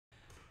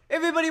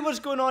Everybody, what's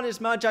going on? It's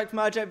MadJack from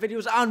MadJack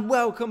Videos, and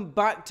welcome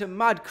back to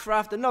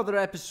MadCraft, another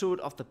episode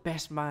of the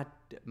best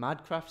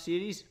MadCraft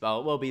series.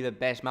 Well, it will be the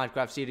best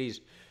MadCraft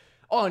series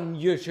on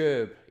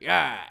YouTube.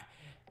 Yeah.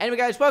 Anyway,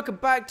 guys, welcome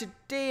back.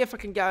 Today, if I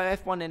can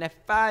get F1 and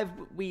F5,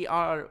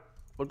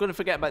 we're going to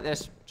forget about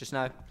this just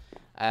now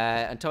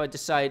until I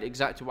decide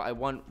exactly what I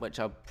want, which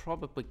I'll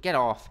probably get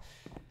off.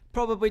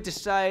 Probably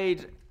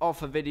decide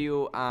off a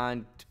video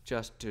and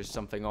just do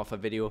something off a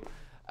video.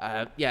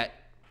 Yeah.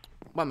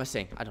 What am I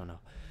saying? I don't know.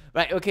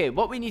 Right, okay,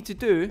 what we need to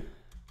do,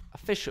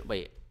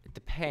 wait, it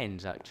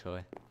depends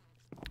actually.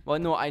 Well,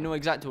 no, I know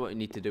exactly what we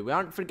need to do. We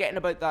aren't forgetting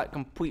about that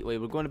completely.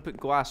 We're going to put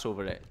glass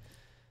over it.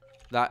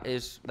 That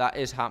is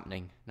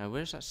happening. Now,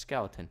 where's that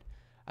skeleton?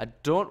 I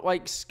don't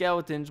like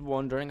skeletons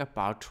wandering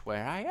about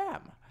where I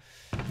am.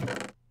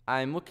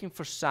 I'm looking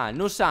for sand.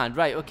 No sand,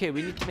 right, okay,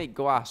 we need to make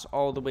glass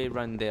all the way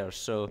around there.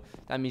 So,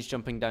 that means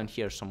jumping down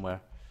here somewhere.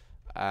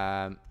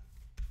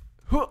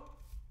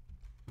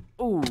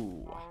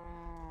 Ooh.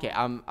 Okay,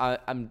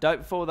 I'm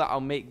doubtful that I'll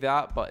make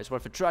that, but it's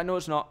worth a try. No,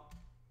 it's not.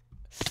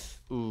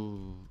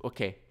 Ooh,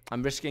 okay.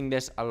 I'm risking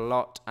this a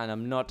lot, and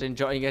I'm not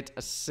enjoying it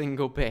a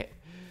single bit.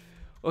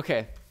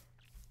 Okay,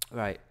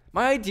 right.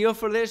 My idea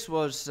for this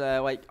was,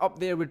 like, up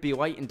there would be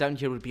light, and down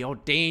here would be all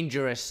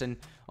dangerous. And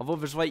although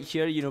there's light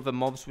here, you know, the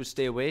mobs would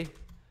stay away.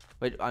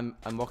 But I'm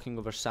walking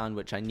over sand,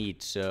 which I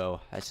need, so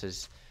this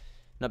is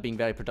not being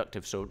very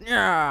productive. So,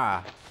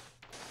 yeah,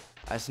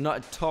 that's not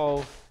at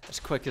all as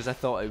quick as I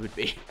thought it would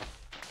be.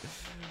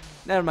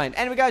 Never mind.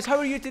 Anyway, guys, how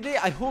are you today?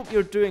 I hope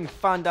you're doing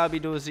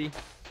fan-dabby-dozy.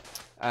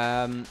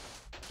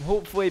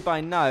 Hopefully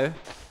by now,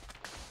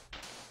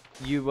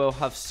 you will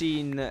have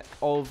seen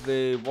all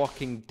the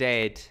Walking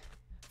Dead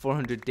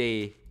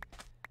 400-day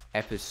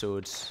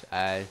episodes.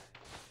 The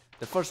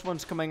first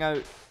one's coming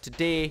out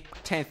today,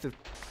 10th of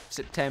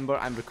September.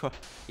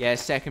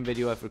 Second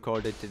video I've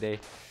recorded today.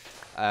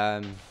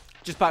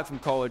 Just back from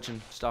college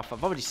and stuff.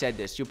 I've already said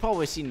this. You've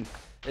probably seen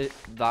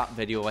that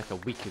video like a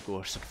week ago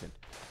or something.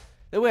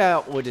 The way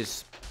I upload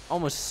is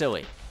almost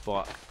silly,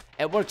 but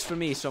it works for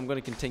me, so I'm going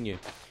to continue.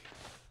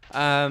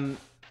 Yeah,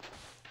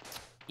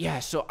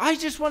 so I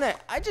just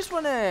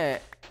wanna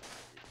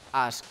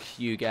ask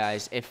you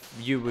guys if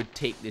you would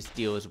take this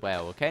deal as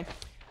well, okay?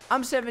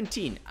 I'm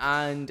 17,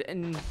 and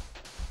in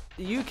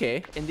the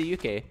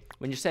UK,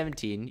 when you're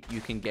 17, you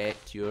can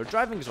get your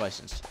driving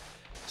license.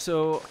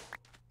 So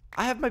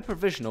I have my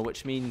provisional,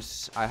 which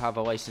means I have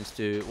a license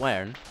to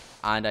learn,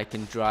 and I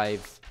can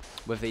drive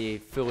with a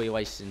fully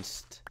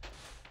licensed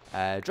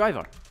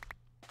driver.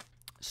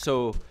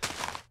 So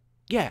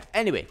yeah,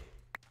 anyway,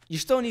 you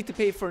still need to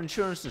pay for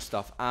insurance and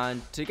stuff, and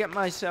to get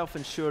myself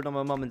insured on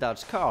my mum and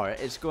dad's car,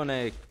 it's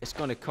gonna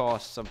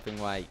cost something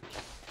like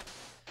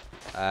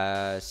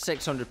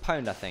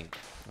 £600, I think.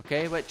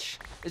 Okay, which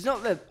is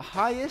not the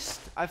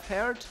highest I've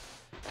heard,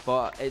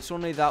 but it's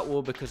only that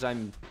low because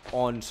I'm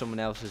on someone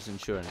else's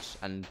insurance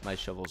and my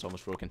shovel's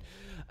almost broken.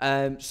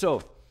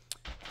 So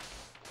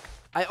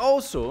I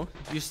also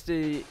used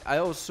to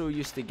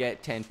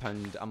get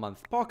 £10 a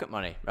month pocket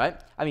money, right?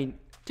 I mean,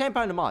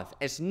 £10 a month,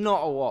 it's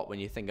not a lot when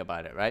you think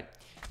about it, right?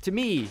 To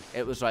me,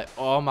 it was like,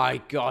 oh my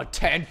god,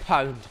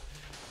 £10.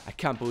 I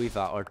can't believe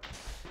that. Or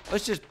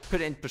let's just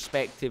put it in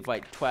perspective,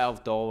 like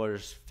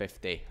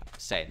 $12.50.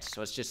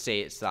 So let's just say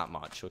it's that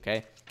much,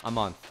 okay? A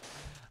month.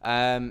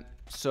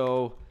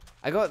 So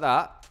I got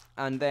that,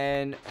 and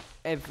then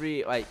it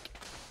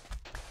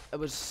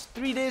was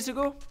 3 days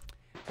ago,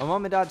 my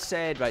mom and dad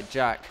said, right,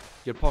 Jack,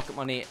 your pocket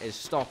money is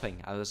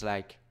stopping. I was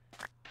like,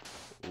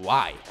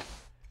 why?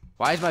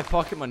 Why is my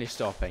pocket money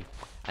stopping?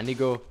 And they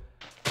go,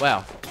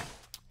 well,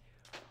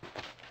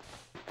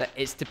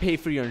 it's to pay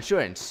for your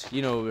insurance.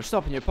 You know, we're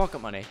stopping your pocket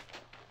money,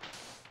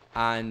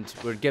 and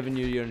we're giving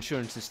you your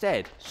insurance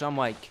instead. So I'm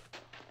like,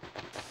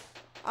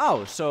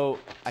 oh, so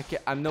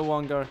I'm no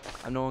longer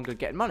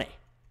getting money.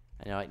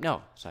 And they're like,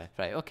 no. So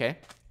right, okay,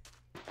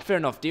 fair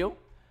enough deal.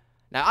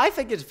 Now I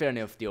think it's a fair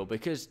enough deal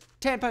because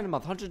 £10 a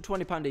month,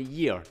 £120 a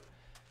year,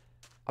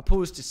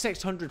 opposed to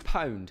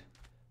 £600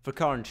 for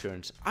car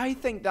insurance. I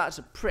think that's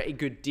a pretty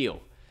good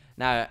deal.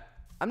 Now,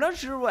 I'm not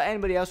sure what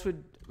anybody else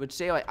would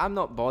say. Like, I'm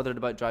not bothered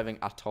about driving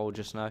at all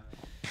just now.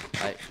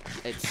 Like,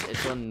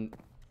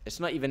 it's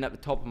not even at the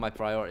top of my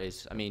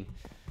priorities. I mean,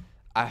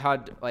 I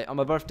had, like, on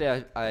my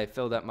birthday, I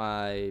filled out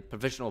my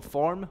provisional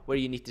form where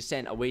you need to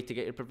send away to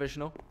get your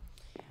provisional.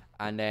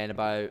 And then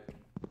about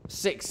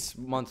 6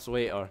 months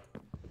later,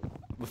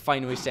 we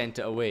finally sent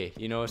it away,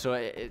 you know? So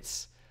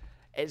it's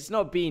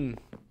not been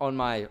on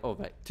my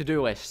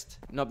to-do list.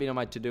 Not been on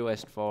my to-do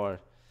list for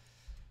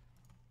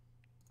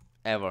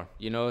ever,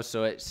 you know?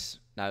 So it's,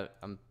 now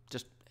I'm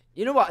just,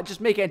 you know what?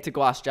 Just make it into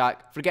glass,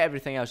 Jack. Forget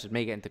everything else, just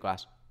make it into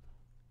glass.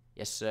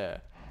 Yes,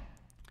 sir.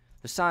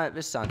 This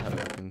sand,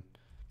 however, can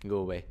go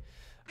away.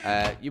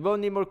 You will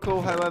need more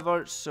coal,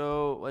 however,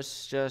 so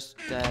let's just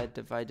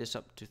divide this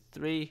up to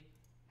 3.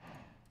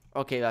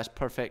 Okay, that's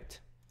perfect.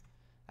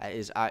 That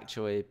is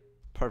actually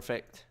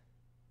perfect.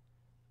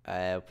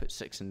 I'll put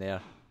 6 in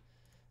there.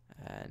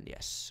 And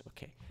yes,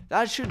 okay.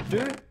 That should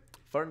do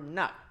for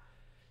now.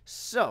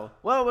 So,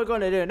 what we're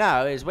going to do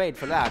now is wait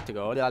for that to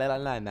go. I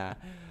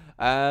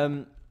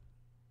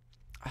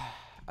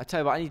tell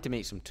you what, I need to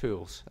make some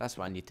tools. That's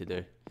what I need to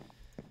do.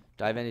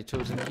 Do I have any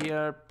tools in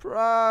here?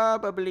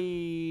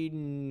 Probably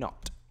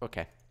not.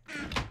 Okay.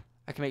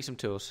 I can make some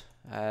tools.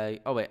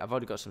 Oh wait, I've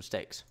already got some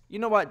sticks. You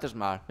know what? It doesn't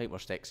matter. Make more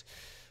sticks.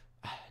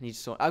 I need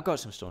stone. I've got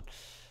some stone.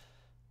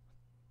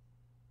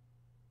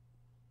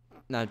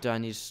 Now, do I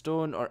need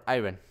stone or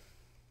iron?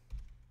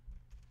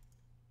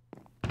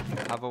 I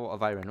have a lot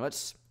of iron.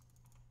 What's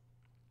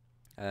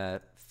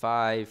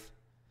 5?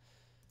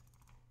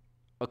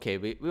 Okay,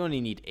 we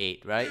only need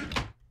 8, right?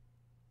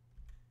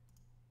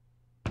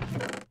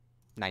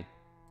 9.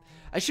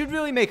 I should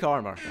really make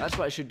armor. That's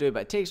what I should do,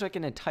 but it takes like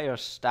an entire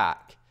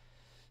stack.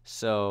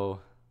 So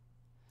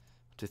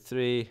 2,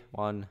 3,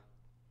 1,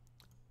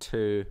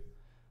 2,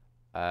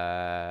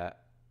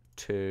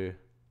 2.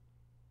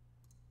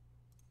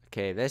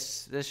 Okay,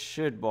 this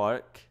should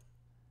work.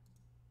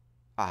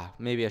 Ah,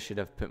 maybe I should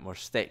have put more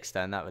sticks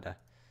down. That would have.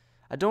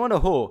 I don't want a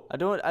hoe. I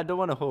don't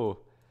want a hoe.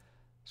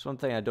 It's one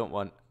thing I don't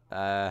want.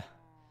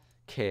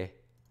 Okay,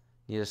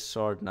 need a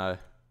sword now.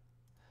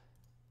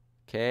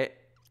 Okay,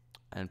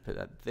 and put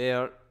that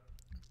there.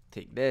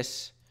 Take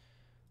this.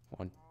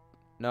 1.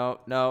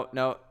 No.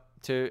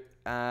 2,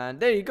 and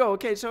there you go.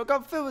 Okay, so I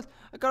got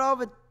all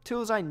the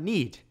tools I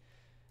need.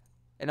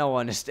 In all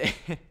honesty.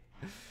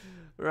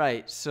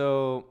 Right,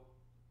 so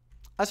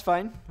that's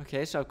fine.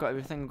 Okay, so I've got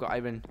everything.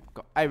 I've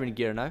got iron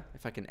gear now.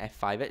 If I can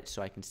F5 it,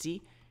 so I can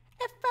see.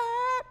 F5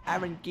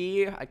 iron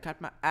gear. I got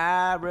my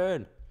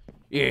iron.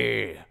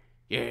 Yeah.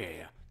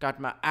 Got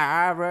my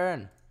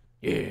iron.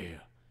 Yeah.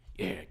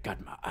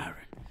 Got my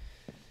iron.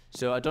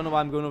 So I don't know why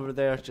I'm going over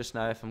there just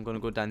now. If I'm going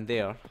to go down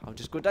there, I'll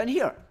just go down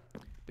here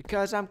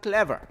because I'm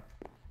clever,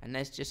 and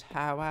that's just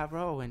how I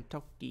roll in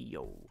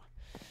Tokyo.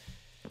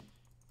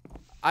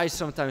 I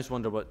sometimes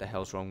wonder what the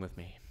hell's wrong with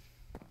me.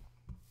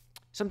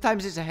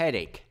 Sometimes it's a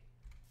headache.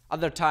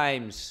 Other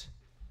times,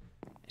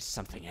 it's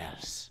something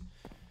else.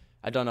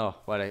 I don't know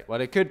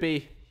what it could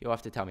be. You'll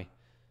have to tell me.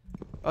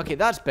 Okay,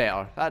 that's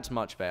better. That's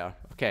much better.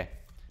 Okay.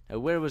 Now,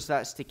 where was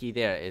that sticky?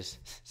 There it is.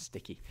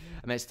 Sticky.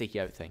 I meant sticky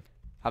out thing.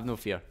 Have no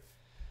fear.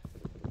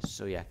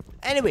 So, yeah.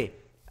 Anyway,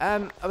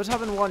 I was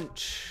having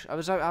lunch. I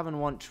was out having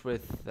lunch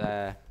with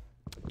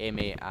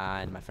Amy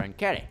and my friend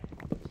Kerry.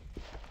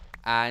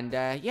 And,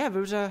 yeah,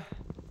 there was a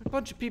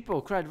bunch of people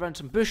crowded around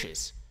some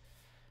bushes.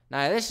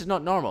 Now, this is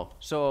not normal,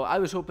 so I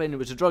was hoping it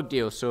was a drug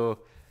deal, so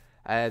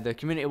the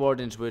community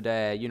wardens would,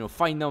 you know,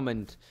 find them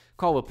and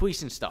call the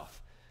police and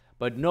stuff.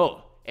 But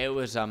no, it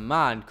was a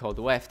man called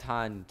Left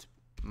Hand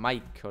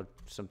Mike or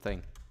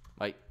something,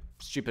 like,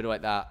 stupid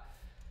like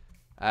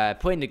that,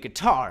 playing the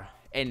guitar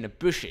in the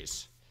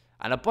bushes.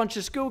 And a bunch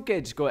of school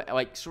kids go,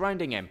 like,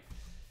 surrounding him.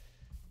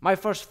 My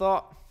first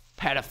thought,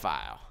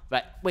 pedophile.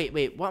 But,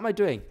 wait, what am I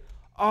doing?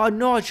 Oh,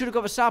 no, I should have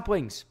got the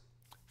saplings.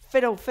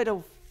 Fiddle,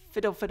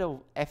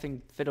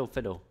 effing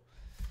fiddle.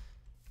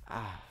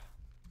 Ah.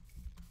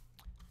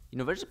 You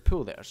know, there's a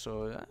pool there,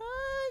 so it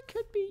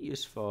could be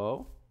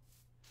useful.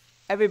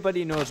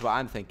 Everybody knows what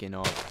I'm thinking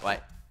of.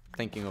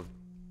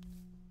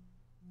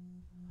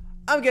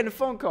 I'm getting a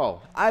phone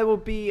call. I will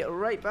be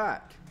right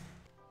back.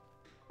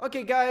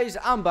 Okay, guys,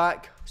 I'm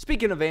back.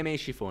 Speaking of Amy,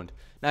 she phoned.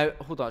 Now,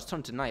 hold on, it's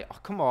turned to night. Oh,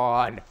 come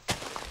on.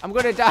 I'm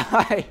gonna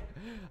die.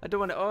 I don't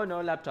want to. Oh,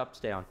 no, laptop,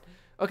 stay on.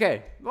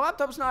 Okay, the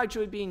laptop's not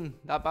actually being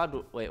that bad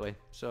lately,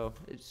 so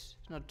it's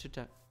not too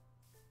tough.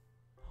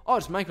 Oh,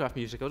 it's Minecraft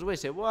music. I was going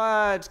to say,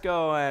 what's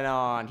going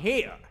on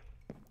here?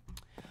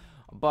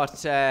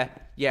 But,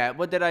 yeah,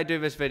 what did I do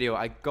this video?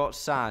 I got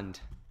sand.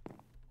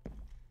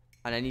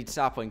 And I need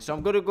saplings. So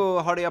I'm going to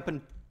go hurry up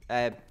and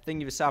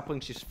thingy the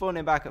saplings. She's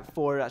phoning back at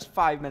 4. That's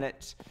 5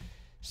 minutes.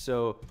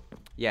 So,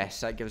 yes,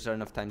 that gives her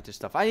enough time to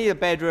stuff. I need a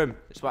bedroom.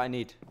 That's what I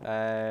need.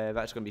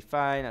 That's going to be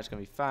fine. That's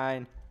going to be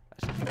fine.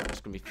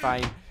 That's going to be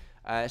fine.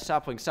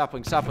 Saplings.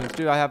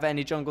 Do I have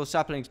any jungle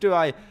saplings? Do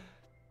I?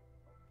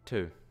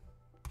 2.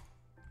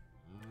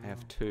 I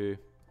have 2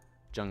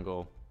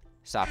 jungle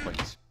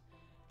saplings.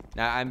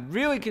 Now, I'm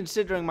really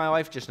considering my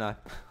life just now.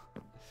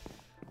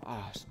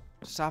 Oh,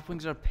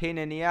 saplings are a pain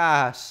in the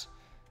ass.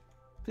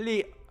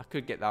 Please. I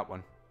could get that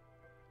one.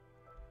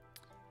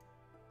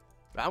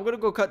 But I'm going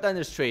to go cut down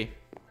this tree.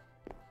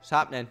 It's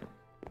happening.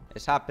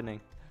 It's happening.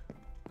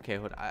 Okay,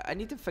 hold on. I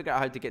need to figure out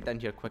how to get down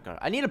here quicker.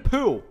 I need a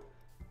pool.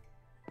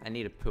 I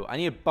need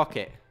a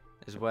bucket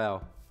as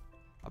well.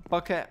 A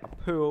bucket, a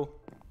pool.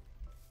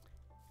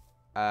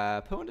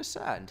 Pool in the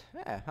sand.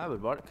 Yeah, that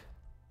would work.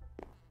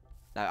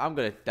 Now, I'm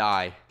gonna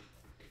die.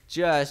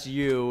 Just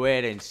you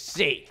wait and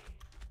see.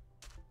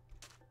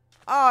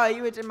 Oh,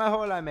 you went in my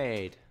hole I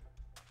made.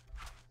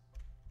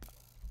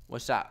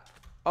 What's that?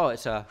 Oh,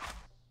 it's a...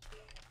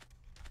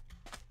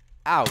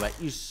 Ow, mate,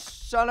 you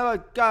son of a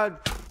gun.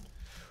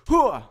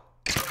 Hooah!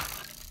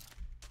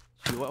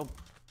 You little...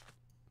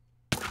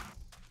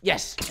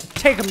 Yes!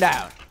 Take him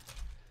down!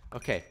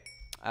 Okay.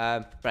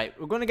 Right,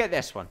 we're gonna get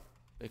this one.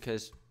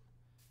 Because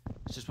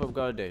it's just what we've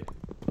got to do.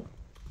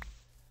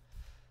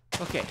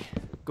 Okay.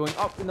 Going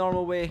up the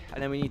normal way,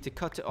 and then we need to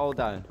cut it all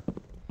down.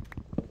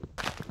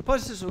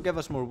 plus this will give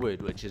us more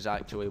wood, which is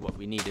actually what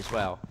we need as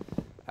well.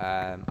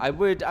 I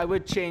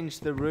would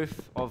change the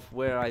roof of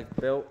where I've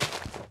built,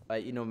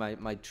 you know,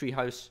 my tree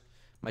house,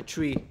 my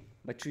tree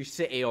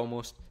city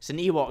almost. It's an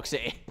Ewok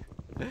city.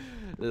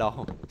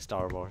 Lol,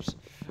 Star Wars.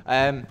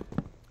 I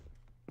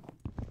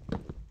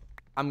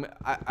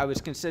was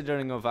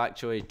considering of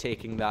actually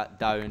taking that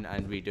down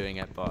and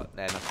redoing it, but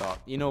then I thought,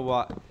 you know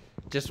what,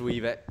 just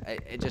leave it.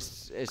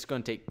 It's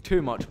going to take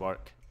too much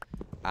work,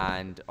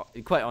 and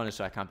quite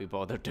honestly, I can't be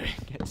bothered doing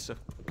it. So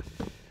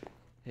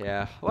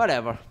yeah,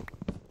 whatever.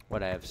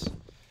 Whatevs.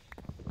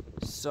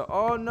 So,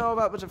 oh no,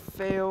 that was a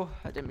fail.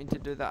 I didn't mean to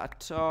do that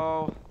at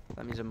all.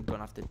 That means I'm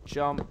gonna have to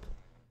jump.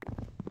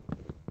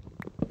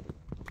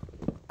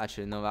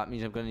 Actually, no, that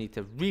means I'm gonna need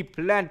to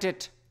replant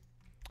it.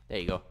 There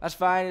you go. That's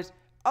fine.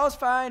 All's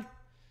fine.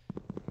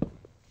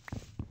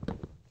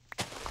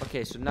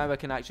 Okay, so now I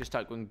can actually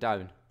start going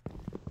down.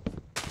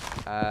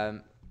 Right,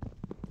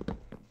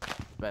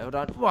 hold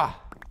on. Wah!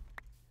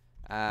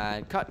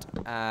 And cut,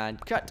 and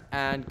cut,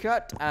 and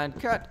cut, and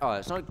cut. Oh,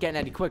 it's not getting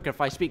any quicker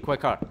if I speak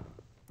quicker.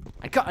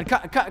 And cut, and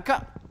cut, and cut, and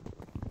cut.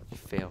 You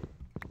fail.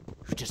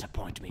 You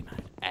disappoint me,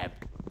 man.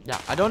 Yeah,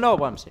 I don't know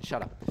what I'm saying.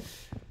 Shut up.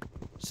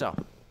 So,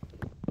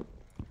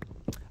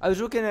 I was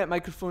looking at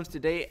microphones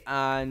today,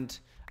 and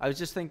I was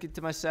just thinking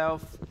to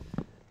myself,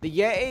 the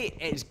Yeti,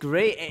 it's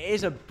great. It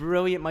is a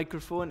brilliant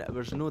microphone.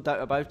 There's no doubt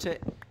about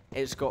it.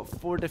 It's got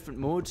 4 different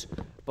modes,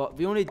 but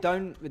the only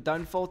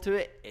downfall to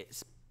it,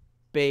 it's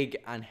big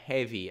and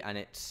heavy, and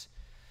it's,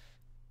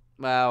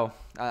 well,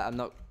 I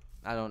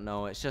don't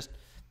know, it's just,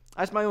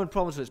 that's my own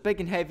problem. So it's big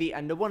and heavy,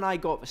 and the one I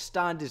got, the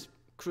stand is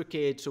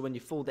crooked, so when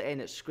you fold it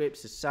in, it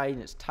scrapes the side,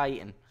 and it's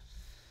tight, and,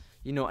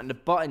 you know, and the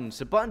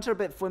buttons are a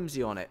bit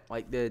flimsy on it,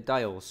 like the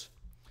dials,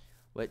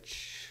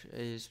 which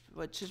is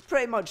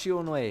pretty much the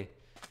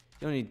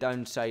only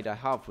downside I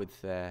have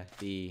with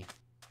the,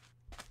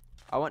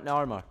 I want the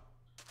armor.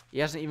 He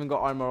hasn't even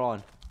got armor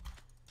on.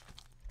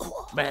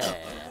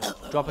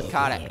 Drop a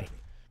carrot.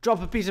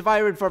 Drop a piece of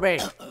iron for me.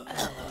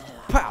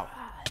 Pow.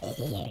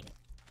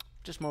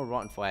 Just more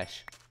rotten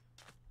flesh.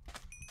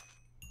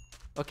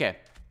 Okay.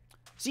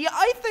 See,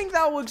 I think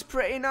that looks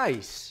pretty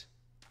nice.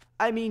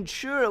 I mean,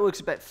 sure, it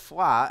looks a bit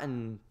flat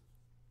and,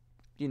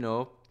 you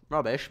know,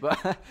 rubbish, but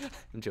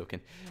I'm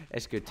joking.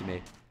 It's good to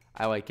me.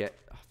 I like it.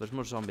 Oh, there's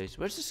more zombies.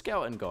 Where's the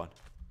skeleton gone?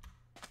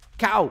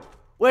 Cow!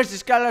 Where's the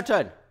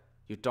skeleton?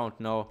 You don't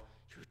know.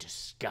 You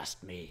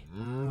disgust me.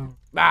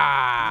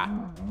 Ah!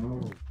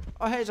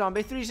 Oh, hey,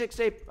 zombie.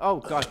 360. Oh,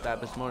 gosh,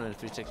 that was more than a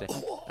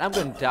 360. I'm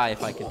going to die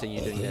if I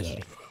continue doing this.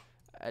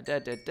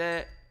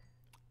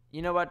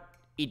 You know what?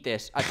 Eat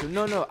this. Actually,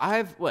 no. I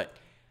have... What?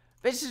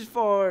 This is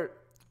for...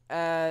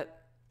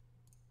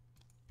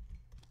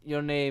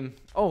 your name.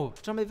 Oh,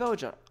 zombie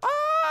villager.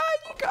 Ah,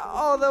 you got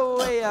all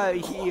the way out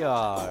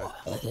here.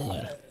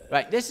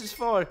 Right, this is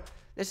for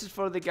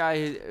the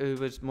guy who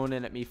was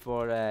moaning at me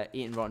for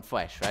eating rotten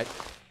flesh, right?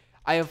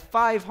 I have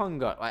 5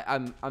 hunger. Like,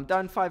 I'm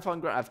down 5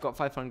 hunger. I've got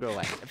 5 hunger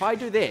left. If I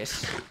do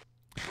this,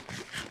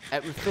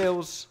 it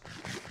refills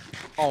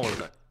all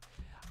of it,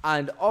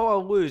 and all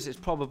I'll lose is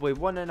probably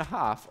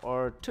 1.5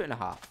 or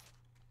 2.5.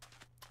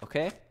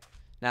 Okay.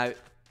 Now,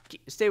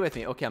 stay with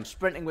me. Okay, I'm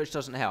sprinting, which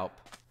doesn't help.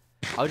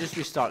 I'll just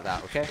restart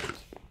that. Okay.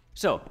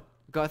 So,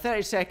 got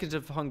 30 seconds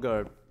of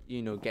hunger,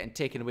 you know, getting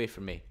taken away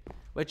from me,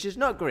 which is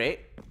not great.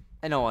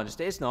 In all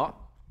honesty, it's not.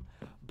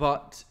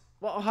 But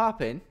what will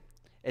happen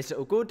is it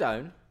will go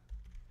down.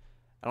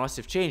 Unless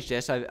they've changed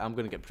this, I'm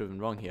going to get proven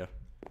wrong here.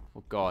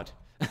 Oh, God.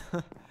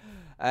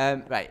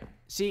 Right.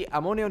 See,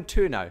 I'm only on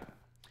 2 now.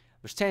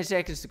 There's 10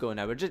 seconds to go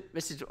now.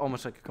 This is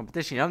almost like a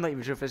competition. I'm not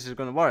even sure if this is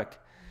going to work.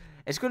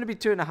 It's going to be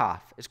 2.5.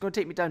 It's going to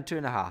take me down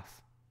 2.5.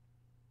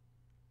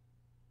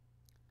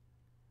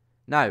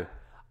 Now,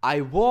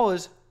 I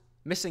was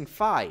missing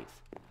 5,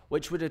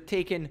 which would have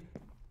taken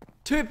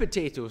 2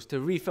 potatoes to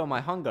refill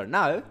my hunger.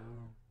 Now,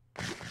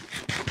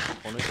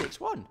 only takes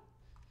 1.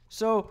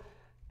 So,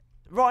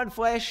 rotten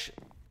flesh...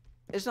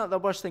 It's not the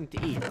worst thing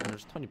to eat.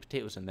 There's 20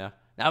 potatoes in there.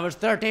 Now there's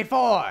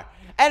 34.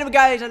 Anyway,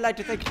 guys, I'd like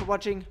to thank you for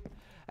watching.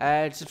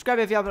 Subscribe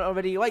if you haven't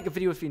already. Like the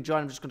video if you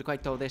enjoyed. I'm just going to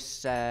quick tell this.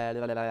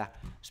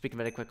 Speaking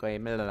very quickly.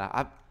 When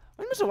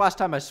was the last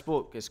time I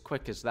spoke as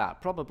quick as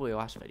that? Probably the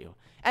last video.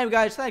 Anyway,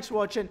 guys, thanks for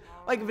watching.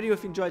 Like the video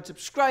if you enjoyed.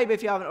 Subscribe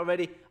if you haven't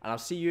already. And I'll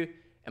see you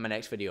in my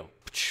next video.